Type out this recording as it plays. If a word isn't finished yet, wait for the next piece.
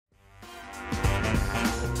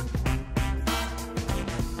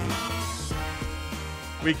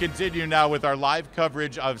We continue now with our live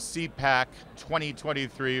coverage of CPAC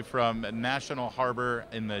 2023 from National Harbor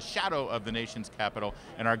in the shadow of the nation's capital.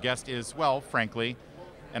 And our guest is, well, frankly,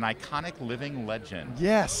 an iconic living legend.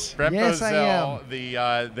 Yes, Brent yes, I Bozell,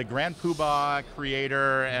 am. the Grand Poobah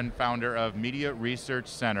creator and founder of Media Research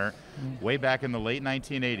Center, way back in the late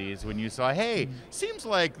 1980s, when you saw, hey, seems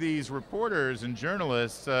like these reporters and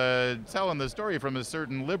journalists telling the story from a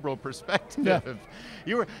certain liberal perspective. Yeah.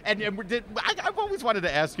 You were, I've always wanted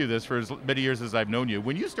to ask you this for as many years as I've known you.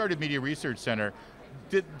 When you started Media Research Center,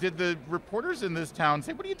 did the reporters in this town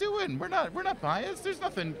say, "What are you doing? We're not biased. There's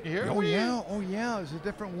nothing here." Oh yeah, it was a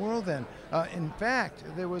different world then. In fact,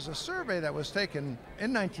 there was a survey that was taken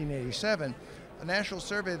in 1987, a national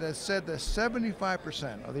survey that said that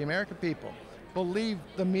 75% of the American people believed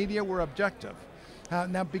the media were objective.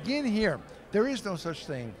 Now begin here. There is no such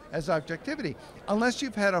thing as objectivity unless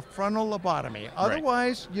you've had a frontal lobotomy.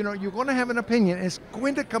 Otherwise, you know, you're going to have an opinion. It's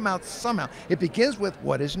going to come out somehow. It begins with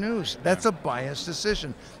what is news. That's a biased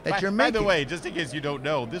decision that you're making. By the way, just in case you don't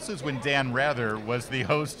know, this is when Dan Rather was the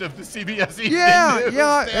host of the CBS Evening News.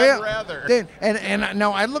 Dan Rather. And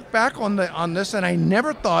now I look back on this, and I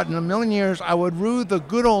never thought in a million years I would rue the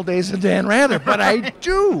good old days of Dan Rather, but I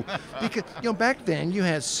do, because back then you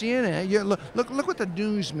had CNN. Look what the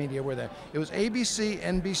news media were there. It was ABC,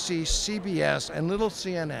 NBC, CBS, and little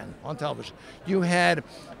CNN on television. You had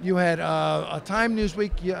a Time,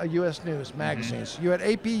 Newsweek, U.S. News magazines. You had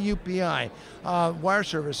AP, UPI, wire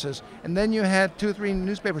services, and then you had 2 or 3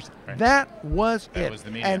 newspapers. Right. That was it. That was the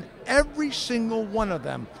media. And every single one of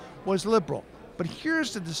them was liberal. But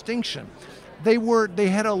here's the distinction: they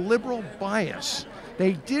had a liberal bias.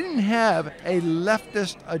 They didn't have a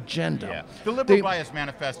leftist agenda. Yeah. The liberal bias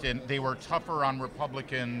manifested. They were tougher on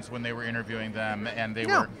Republicans when they were interviewing them, and they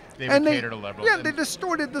would cater to liberals. Yeah, they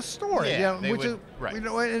distorted the story. Yeah, right. You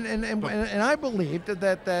know, and I believed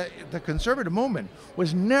that the conservative movement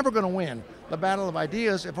was never going to win the battle of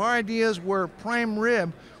ideas if our ideas were prime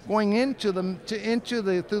rib going into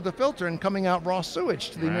through the filter and coming out raw sewage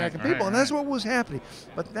to the American people, and that's what was happening.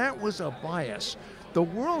 But that was a bias. The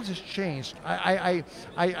world has changed.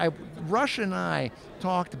 Rush and I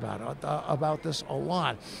talked about this a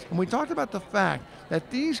lot, and we talked about the fact that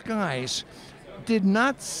these guys did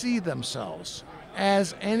not see themselves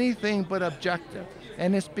as anything but objective,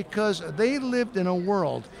 and it's because they lived in a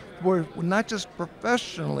world where not just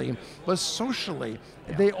professionally but socially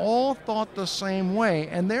they all thought the same way,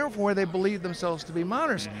 and therefore they believed themselves to be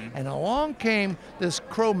moderns. And along came this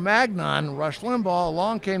Cro-Magnon, Rush Limbaugh,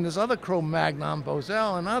 along came this other Cro-Magnon,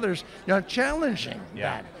 Bozell and others, challenging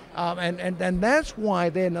that. And that's why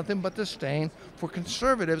they had nothing but disdain for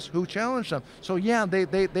conservatives who challenged them. So yeah,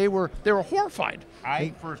 they were horrified.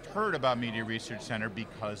 I first heard about Media Research Center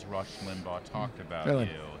because Rush Limbaugh talked about you.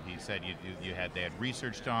 He said they had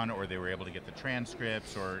research done, or they were able to get the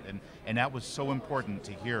transcripts, and that was so important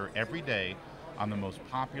to hear every day on the most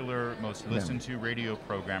popular, most listened to radio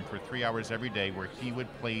program for 3 hours every day, where he would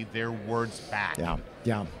play their words back.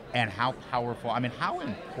 Yeah. And how powerful, how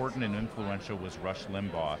important and influential was Rush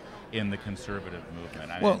Limbaugh in the conservative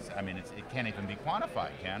movement? It can't even be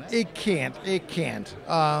quantified, can it? It can't.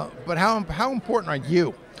 But how important are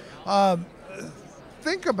you?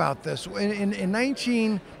 Think about this.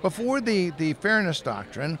 Before the Fairness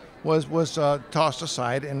Doctrine was tossed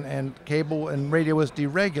aside and cable and radio was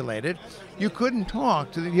deregulated, you couldn't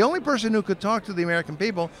talk to the only person who could talk to the American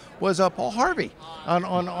people was Paul Harvey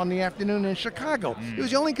on the afternoon in Chicago. He was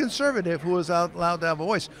the only conservative who was allowed to have a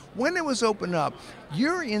voice. When it was opened up,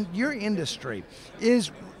 your industry is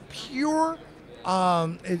pure.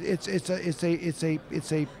 It's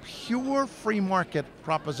a pure free market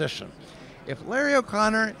proposition. If Larry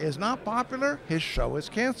O'Connor is not popular, his show is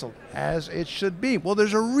canceled, as it should be. Well,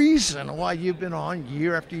 there's a reason why you've been on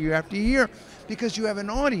year after year after year, because you have an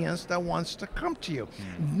audience that wants to come to you.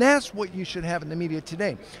 That's what you should have in the media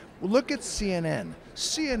today. Look at CNN.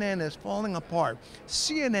 CNN is falling apart.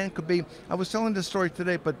 CNN could be, I was telling this story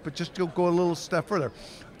today, but just to go a little step further.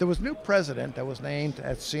 There was a new president that was named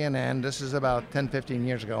at CNN. This is about 10, 15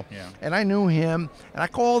 years ago. And I knew him, and I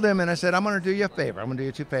called him and I said, I'm going to do you a favor. I'm going to do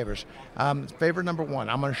you 2 favors. Favor number 1,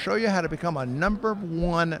 I'm going to show you how to become a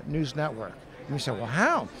 #1 news network. And he said, well,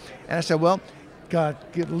 how? And I said, well,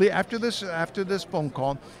 after this phone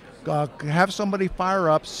call, have somebody fire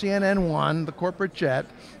up CNN1, the corporate jet,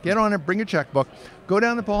 get on it, bring a checkbook, go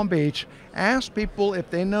down to Palm Beach, ask people if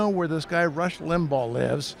they know where this guy Rush Limbaugh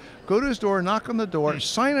lives, go to his door, knock on the door,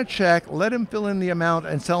 sign a check, let him fill in the amount,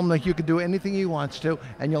 and tell him that you can do anything he wants to,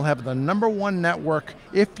 and you'll have the #1 network.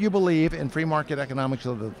 If you believe in free market economics,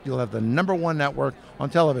 you'll have the #1 network on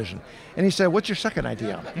television. And he said, "What's your second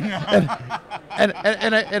idea?" and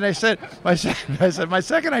I said, my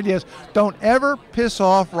second idea is, don't ever piss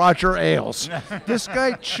off Roger Ailes. This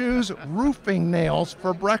guy chews roofing nails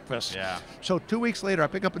for breakfast. Yeah. So 2 weeks later, I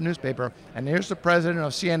pick up a newspaper, and here's the president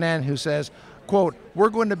of CNN who says, quote, "We're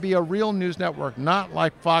going to be a real news network, not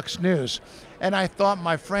like Fox News." And I thought,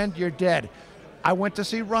 my friend, you're dead. I went to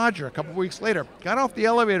see Roger a couple weeks later, got off the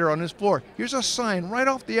elevator on his floor. Here's a sign right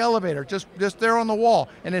off the elevator, just there on the wall.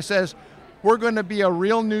 And it says, "We're going to be a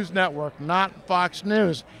real news network, not Fox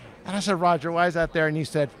News." And I said, "Roger, why is that there?" And he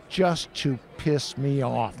said, "Just to piss me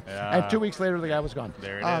off." Yeah. And 2 weeks later, the guy was gone.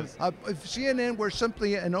 There it is. If CNN were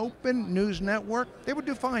simply an open news network, they would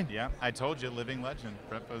do fine. Yeah, I told you, living legend,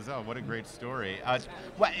 Brent Bozell. What a great story.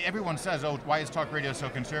 Everyone says, "Oh, why is talk radio so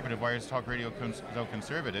conservative? Why is talk radio so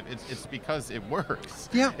conservative?" It's because it works.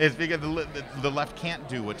 Yeah. It's because the left can't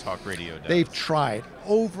do what talk radio does. They've tried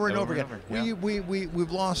over and over again. Yeah.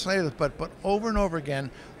 We've lost sight of it, but over and over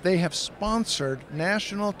again, they have sponsored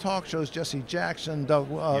national talk shows, Jesse Jackson, Doug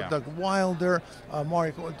Wilder,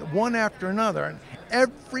 Mario, one after another, and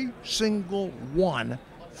every single one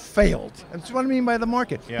failed. That's what I mean by the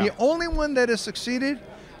market. Yeah. The only one that has succeeded,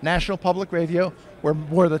 National Public Radio,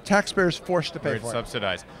 where the taxpayers forced to pay for it.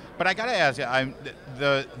 Subsidized. But I got to ask you,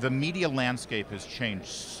 the media landscape has changed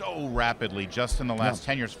so rapidly just in the last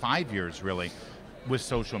 10 years, 5 years really, with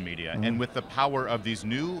social media and with the power of these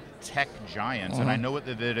new tech giants. And I know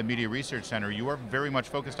that at the Media Research Center, you are very much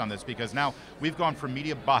focused on this, because now we've gone from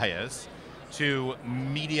media bias to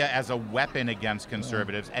media as a weapon against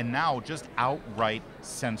conservatives, and now just outright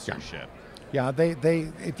censorship. Yeah,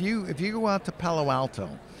 if you go out to Palo Alto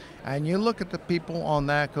and you look at the people on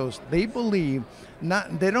that coast, they believe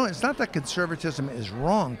it's not that conservatism is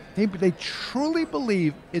wrong. They truly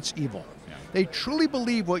believe it's evil. Yeah. They truly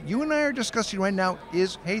believe what you and I are discussing right now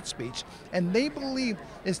is hate speech, and they believe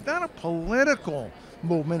it's not a political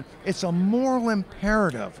movement, it's a moral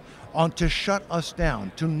imperative to shut us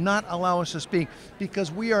down, to not allow us to speak, because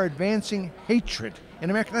we are advancing hatred in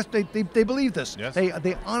America. They believe this. Yes.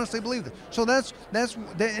 They honestly believe this. So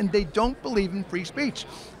and they don't believe in free speech.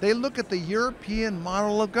 They look at the European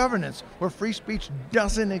model of governance, where free speech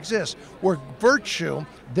doesn't exist, where virtue,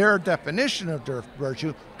 their definition of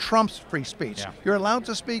virtue, trumps free speech. Yeah. You're allowed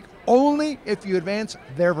to speak only if you advance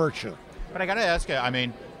their virtue. But I got to ask you, I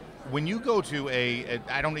mean, when you go to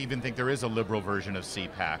I don't even think there is a liberal version of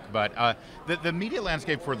CPAC, but the media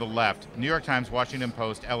landscape for the left, New York Times, Washington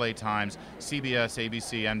Post, LA Times, CBS,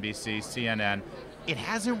 ABC, NBC, CNN, it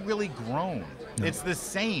hasn't really grown. No. It's the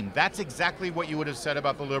same. That's exactly what you would have said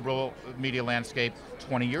about the liberal media landscape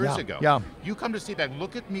 20 years ago. Yeah. You come to CPAC,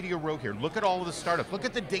 look at Media Row here, look at all of the startups, look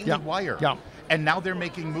at the Daily Wire. Yeah. And now they're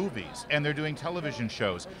making movies, and they're doing television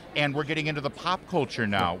shows, and we're getting into the pop culture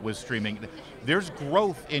now with streaming. There's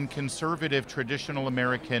growth in conservative, traditional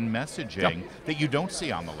American messaging that you don't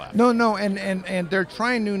see on the left. No, and they're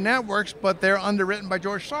trying new networks, but they're underwritten by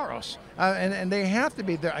George Soros. And they have to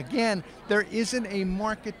be there. Again, there isn't a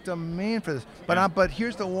market demand for this. But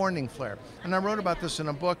here's the warning flare. And I wrote about this in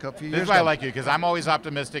a book a few years ago. This is why I like you, because I'm always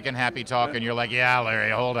optimistic and happy talk, and you're like, yeah,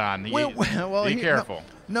 Larry, hold on. Be careful.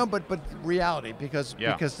 No, but reality, because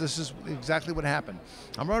this is exactly what happened.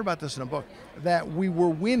 I wrote about this in a book, that we were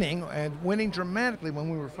winning, and winning dramatically when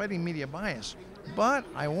we were fighting media bias. But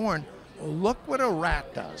I warned, look what a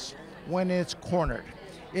rat does when it's cornered.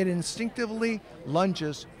 It instinctively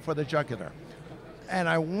lunges for the jugular. And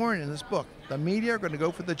I warn in this book, the media are going to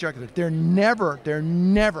go for the jugular. They're never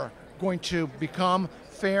going to become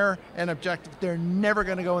fair and objective. They're never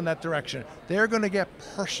going to go in that direction. They're going to get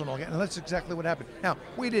personal, and that's exactly what happened. Now,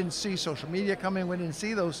 we didn't see social media coming. We didn't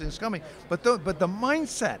see those things coming. But the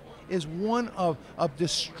mindset is one of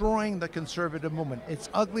destroying the conservative movement. It's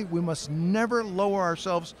ugly. We must never lower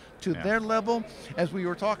ourselves to their level. As we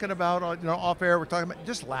were talking about, off air, we're talking about,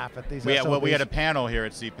 just laugh at these. We had a panel here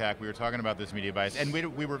at CPAC. We were talking about this media bias, and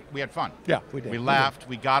we had fun. Yeah, we did. We laughed.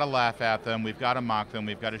 We got to laugh at them. We've got to mock them.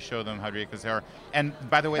 We've got to show them how ridiculous they are. And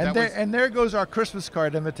by the way, and there goes our Christmas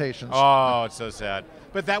card invitations. Oh, it's so sad.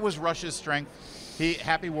 But that was Rush's strength.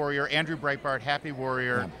 Happy warrior. Andrew Breitbart, happy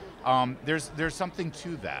warrior. There's something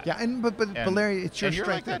to that. Yeah, but Larry, it's your and you're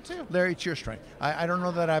strength. like that too. Larry, it's your strength. I don't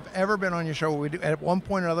know that I've ever been on your show where at one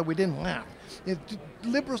point or another we didn't laugh.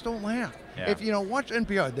 Liberals don't laugh. Yeah. If watch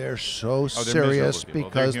NPR, they're so they're serious miserable people.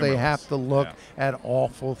 because They're they have humorless. to look Yeah. at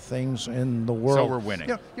awful things in the world. So we're winning.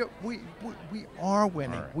 We are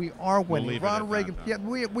winning. All right. We are winning. We'll leave it Ronald at Reagan. that,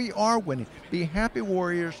 Yeah, we are winning. Be happy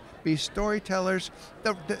warriors. Be storytellers.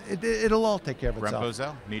 It'll all take care of Brent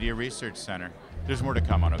itself. Bozell, Media Research Center. There's more to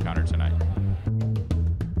come on O'Connor Tonight.